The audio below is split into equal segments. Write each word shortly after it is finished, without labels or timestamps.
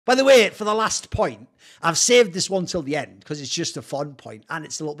By the way, for the last point, I've saved this one till the end because it's just a fun point and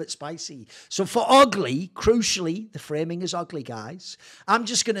it's a little bit spicy. So for ugly, crucially, the framing is ugly, guys. I'm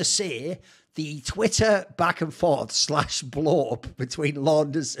just going to say the Twitter back and forth / blow up between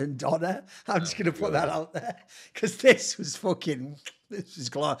Launders and Donna. I'm just going to put that out there because this was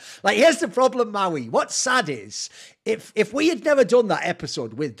glorious. Like, here's the problem, Maui. What's sad is if we had never done that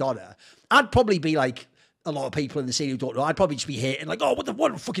episode with Donna, I'd probably be like, a lot of people in the scene who don't know, I'd probably just be hating, like, oh,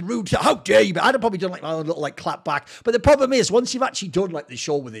 what a fucking rude, how dare you? But I'd have probably done like my own little like clap back. But the problem is, once you've actually done like the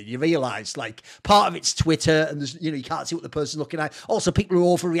show with it, you realise like part of it's Twitter and there's, you can't see what the person's looking at. Also, people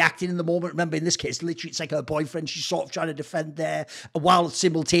are overreacting in the moment. Remember, in this case, literally, it's like her boyfriend she's sort of trying to defend there while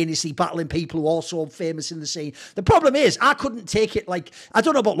simultaneously battling people who are also famous in the scene. The problem is, I couldn't take it, like, I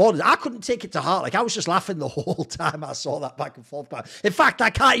don't know about London, I couldn't take it to heart. Like, I was just laughing the whole time I saw that back and forth. In fact, I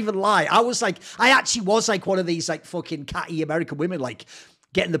can't even lie. I actually was like one of these like fucking catty American women, like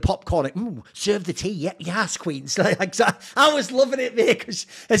getting the popcorn, like, serve the tea, yes, queens. Like, I was loving it, mate, because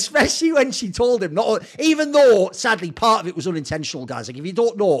especially when she told him, even though, sadly, part of it was unintentional, guys. Like, if you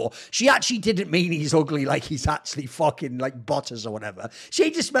don't know, she actually didn't mean he's ugly, like he's actually fucking, like, butters or whatever.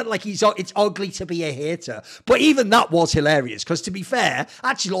 She just meant, like, it's ugly to be a hater. But even that was hilarious, because to be fair,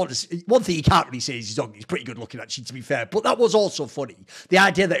 actually, one thing you can't really say is he's ugly. He's pretty good looking, actually, to be fair. But that was also funny. The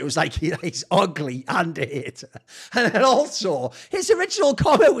idea that it was like, he's ugly and a hater. And then also, his original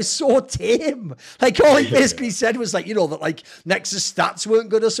comment was so tame. Like, all he basically said was like, that like Nexus stats weren't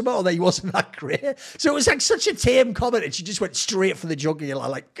good or something, or that he wasn't that great. So it was like such a tame comment, and she just went straight for the jugular,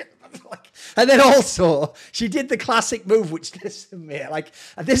 like. And then also she did the classic move, which this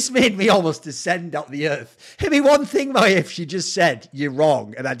made me almost descend out the earth. It'd be one thing if she just said you're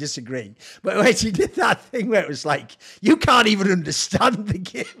wrong, and I disagree. But when she did that thing where it was like, you can't even understand the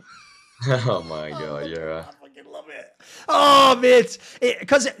game. Oh my god, yeah. I fucking love it. Oh, mate.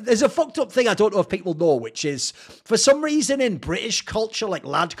 Because there's a fucked up thing I don't know if people know, which is, for some reason in British culture, like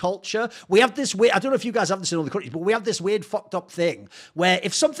lad culture, we have this weird, I don't know if you guys have this in other countries, but we have this weird fucked up thing where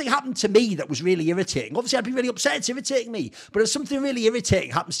if something happened to me that was really irritating, obviously I'd be really upset, it's irritating me, but if something really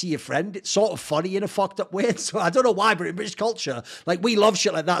irritating happens to your friend, it's sort of funny in a fucked up way. So I don't know why, but in British culture, like, we love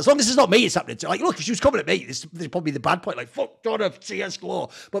shit like that. As long as it's not me, it's happening to. Like, look, if she was coming at me, this is probably the bad point, like, fuck Donna,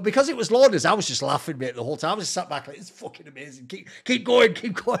 CS2. But because it was Launders, I was just laughing, mate, the whole time. I was just sat back like, it's fucking amazing. Keep going.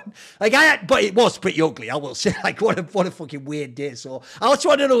 Like, but it was pretty ugly, I will say. Like, what a fucking weird day. So I just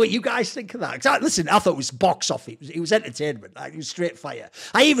want to know what you guys think of that. Listen, I thought it was box office. It was entertainment. Like, it was straight fire.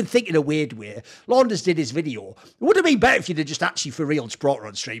 I even think in a weird way, Launders did his video. It would have been better if you'd have just actually for real just brought her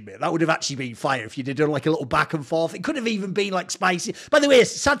on stream, mate. That would have actually been fire if you'd have done like a little back and forth. It could have even been like spicy. By the way, the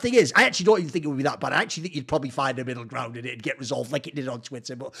sad thing is, I actually don't even think it would be that bad. I actually think you'd probably find a middle ground in it and get resolved like it did on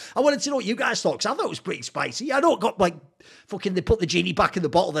Twitter. But I wanted to know what you guys thought, because I thought it was pretty spicy. I know it got like fucking, they put the genie back in the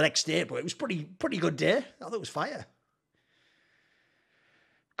bottle the next day, but it was pretty good day. I thought it was fire.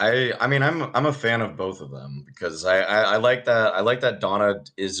 I mean, I'm a fan of both of them, because I like that Donna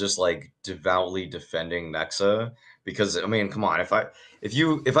is just like devoutly defending Nexa, because I mean, come on, if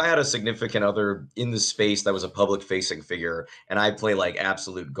I had a significant other in the space that was a public facing figure and I play like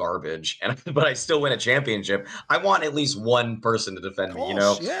absolute garbage but I still win a championship, I want at least one person to defend me,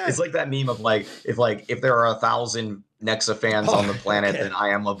 Yeah. It's like that meme of if there are 1,000 Nexa fans on the planet, then I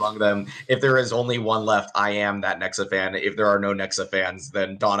am among them. If there is only one left, I am that Nexa fan. If there are no Nexa fans,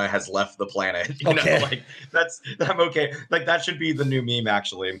 then Donna has left the planet. You know, like I'm okay. Like, that should be the new meme,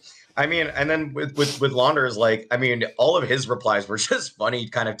 actually. I mean, and then with Launders, like, I mean, all of his replies were just funny,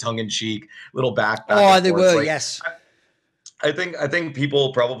 kind of tongue in cheek, little back. Oh, they were, like, yes. I think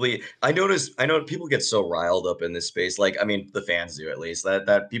people probably, I know people get so riled up in this space. Like, I mean, the fans do, at least,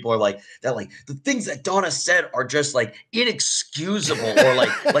 that people are like the things that Donna said are just like inexcusable, or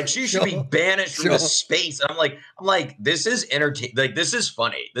like she should be banished from the space. And I'm like, this is entertaining. Like, this is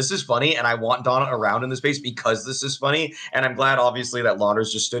funny. And I want Donna around in the space because this is funny. And I'm glad, obviously, that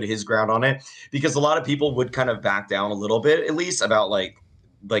Launders just stood his ground on it, because a lot of people would kind of back down a little bit, at least, about like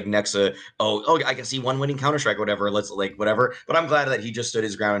Nexa, I guess he won winning Counter-Strike, whatever, whatever. But I'm glad that he just stood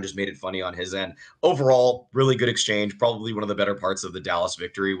his ground and just made it funny on his end. Overall, really good exchange. Probably one of the better parts of the Dallas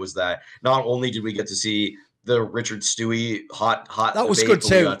victory was that not only did we get to see the Richard Stewie hot that was good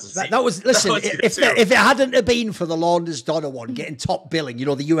too. That was, listen, if it hadn't have been for the Launders Donna one getting top billing, the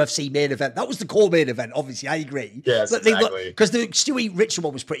UFC main event, that was the core main event, obviously, I agree. Yes, exactly. Because the Stewie Richard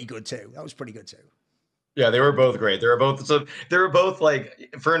one was pretty good too. That was pretty good too. Yeah, they were both great. They were both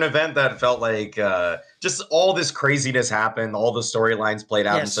like for an event that felt like just all this craziness happened, all the storylines played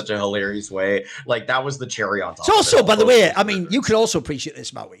out in Yes. such a hilarious way. Like that was the cherry on It's top of it also, all. by the Both of way, those I mean, you characters. can also appreciate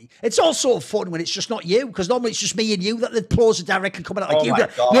this, Maui. It's also fun when it's just not you, because normally it's just me and you that the pros are directly coming out like, Oh my you god,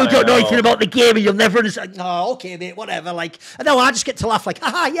 I don't know anything know. about the game and you'll never understand. Oh, okay, mate, whatever. Like, no, I just get to laugh like,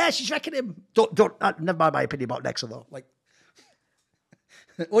 haha, yeah, she's wrecking him. Never mind my opinion about Nexa, though. Like,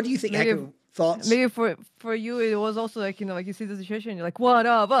 what do you think, Maybe Echo? Thoughts? maybe for you it was also like, like you see the situation, you're like, one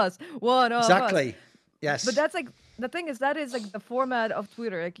of us, one of us. Exactly. But Yes. that's like the thing is that is like the format of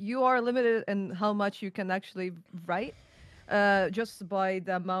Twitter. Like you are limited in how much you can actually write, just by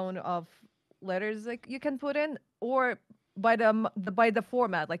the amount of letters like you can put in, or by by the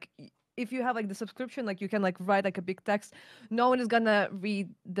format. Like if you have like the subscription, like you can like write like a big text. No one is gonna read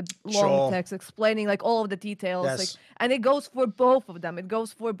the long Sure. text explaining like all of the details. Like, Yes. and it goes for both of them. It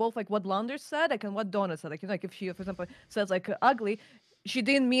goes for both like what Launders said, like and what Donna said. Like if she, for example, says like ugly, she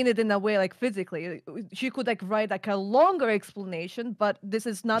didn't mean it in a way like physically. She could like write like a longer explanation, but this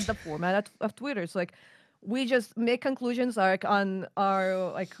is not the format of Twitter. So like we just make conclusions like on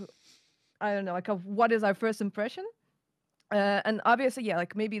our like I don't know like of what is our first impression. And obviously, yeah,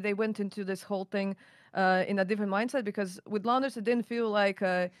 like maybe they went into this whole thing in a different mindset, because with Launders it didn't feel like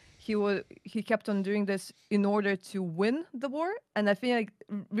he kept on doing this in order to win the war, and I feel like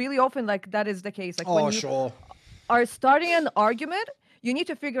really often like that is the case. Like when Oh, you sure. are starting an argument, you need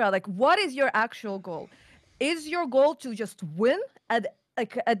to figure out like what is your actual goal. Is your goal to just win at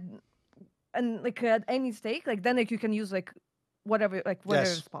like at and like at any stake? Like then like you can use like whatever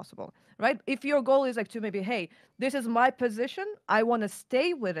Yes. is possible, right? If your goal is like to maybe, hey, this is my position, I want to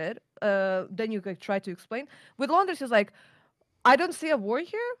stay with it, then you could try to explain. With Launders is like, I don't see a war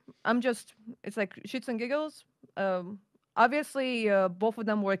here. It's like shits and giggles. Obviously, both of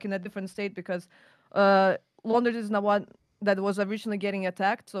them work in a different state because Launders is not one that was originally getting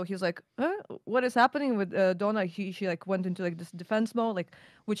attacked. So he's like, huh? What is happening with Dona? She like went into like this defense mode, like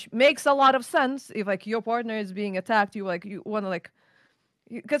which makes a lot of sense. If like your partner is being attacked, you want to like,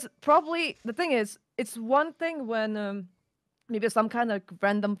 because probably the thing is, it's one thing when maybe some kind of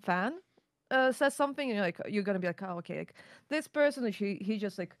random fan says something, and you're gonna be like, oh, okay, like this person, he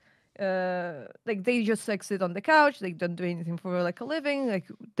just like they just like sit on the couch, they don't do anything for like a living, like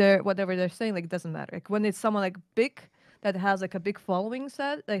they're whatever they're saying like doesn't matter. Like when it's someone like big that has like a big following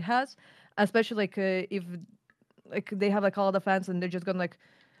set, like has, especially like if like they have like all the fans and they're just gonna like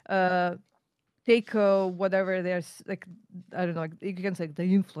uh take whatever there's like I don't know, like, you can say like, the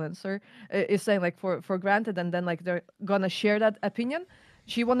influencer is saying like for granted, and then like they're gonna share that opinion.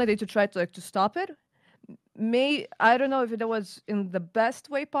 She wanted it to try to like to stop it. I don't know if it was in the best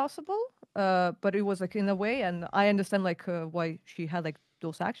way possible, but it was like in a way, and I understand like why she had like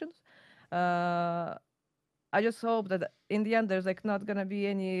those actions. I just hope that in the end there's like not gonna be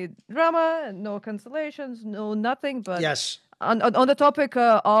any drama, no cancellations, no nothing. But Yes. on the topic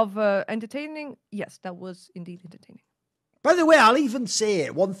of entertaining, yes, that was indeed entertaining. By the way, I'll even say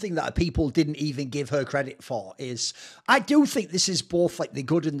one thing that people didn't even give her credit for is I do think this is both like the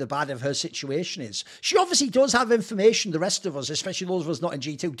good and the bad of her situation is she obviously does have information the rest of us, especially those of us not in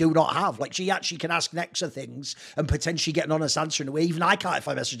G2, do not have. Like she actually can ask Nexa things and potentially get an honest answer in a way even I can't if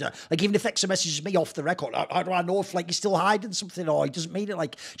I message her. Like even if Nexa messages me off the record, how do I know if like he's still hiding something or he doesn't mean it?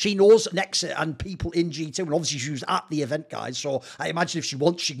 Like she knows Nexa and people in G2, and obviously she was at the event, guys. So I imagine if she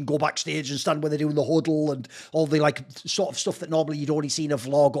wants, she can go backstage and stand where they're doing the huddle and all the like sort of stuff that normally you'd only seen a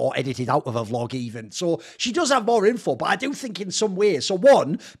vlog or edited out of a vlog even. So she does have more info, but I do think in some ways, so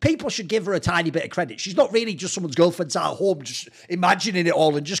one, people should give her a tiny bit of credit. She's not really just someone's girlfriend's at home just imagining it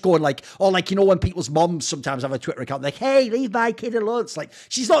all and just going like, or like, you know, when people's moms sometimes have a Twitter account like, hey, leave my kid alone. It's like,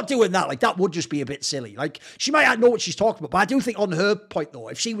 she's not doing that. Like that would just be a bit silly. Like she might not know what she's talking about, but I do think on her point though,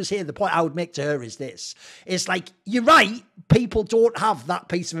 if she was here, the point I would make to her is this. It's like, you're right, people don't have that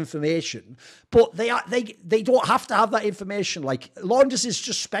piece of information, but they don't have to have that information. Like Launders is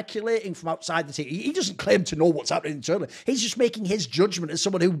just speculating from outside the team. He doesn't claim to know what's happening internally. He's just making his judgment as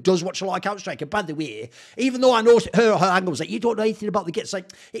someone who does watch a lot of Counter-Strike. And by the way, even though I know her angle was like, you don't know anything about the gets,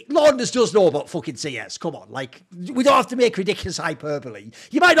 like Launders does know about fucking CS. Come on, like we don't have to make ridiculous hyperbole.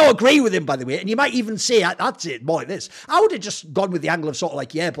 You might not agree with him, by the way, and you might even say that's it, more like this. I would have just gone with the angle of sort of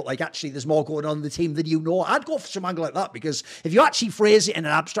like, yeah, but like actually there's more going on in the team than you know. I'd go for some angle like that, because if you actually phrase it in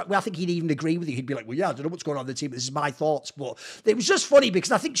an abstract way, I think he'd even agree with you. He'd be like, well, yeah, I don't know what's going on in the team. This is my thought thoughts. But it was just funny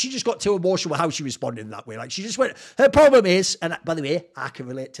because I think she just got too emotional with how she responded in that way. Like she just went, her problem is, and by the way, I can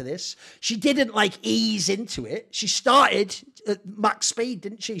relate to this, she didn't like ease into it. She started at max speed,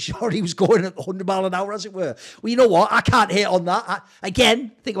 didn't she? She already was going at 100 mile an hour, as it were. Well, you know what? I can't hate on that.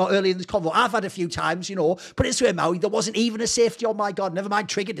 Again, think about earlier in this convo, I've had a few times, you know, put it this way, Maui, there wasn't even a safety, oh my God, never mind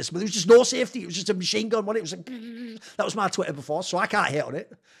triggered this, but there was just no safety. It was just a machine gun one. It was like, that was my Twitter before, so I can't hate on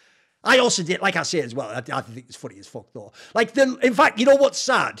it. I also did, like I say as well, I think it's funny as fuck though. Like, in fact, you know what's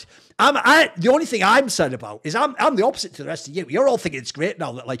sad? The only thing I'm sad about is I'm the opposite to the rest of you. You're all thinking it's great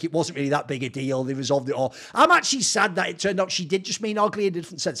now that like it wasn't really that big a deal. They resolved it all. I'm actually sad that it turned out she did just mean ugly in a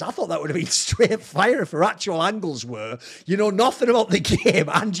different sense. I thought that would have been straight fire if her actual angles were, you know, nothing about the game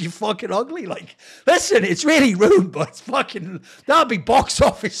and you're fucking ugly. Like, listen, it's really rude, but it's fucking, that'd be box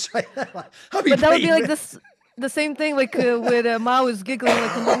office right there. But that would be like this. The same thing, like with Mao is giggling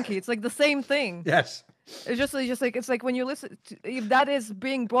like a monkey. It's like the same thing. Yes. It's just like it's like when you listen, if that is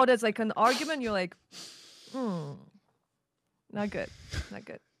being brought as like an argument, you're like, not good, not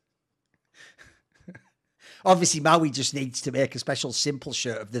good. Obviously, Maui just needs to make a special simple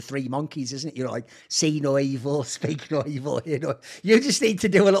shirt of the three monkeys, isn't it? You know, like, see no evil, speak no evil, you know. You just need to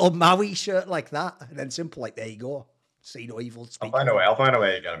do a little Maui shirt like that, and then simple, like, there you go. See no evil, speak. I'll find a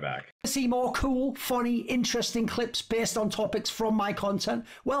way to get him back. See more cool, funny, interesting clips based on topics from my content?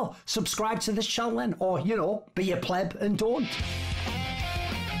 Well, subscribe to this channel then, or, you know, be a pleb and don't.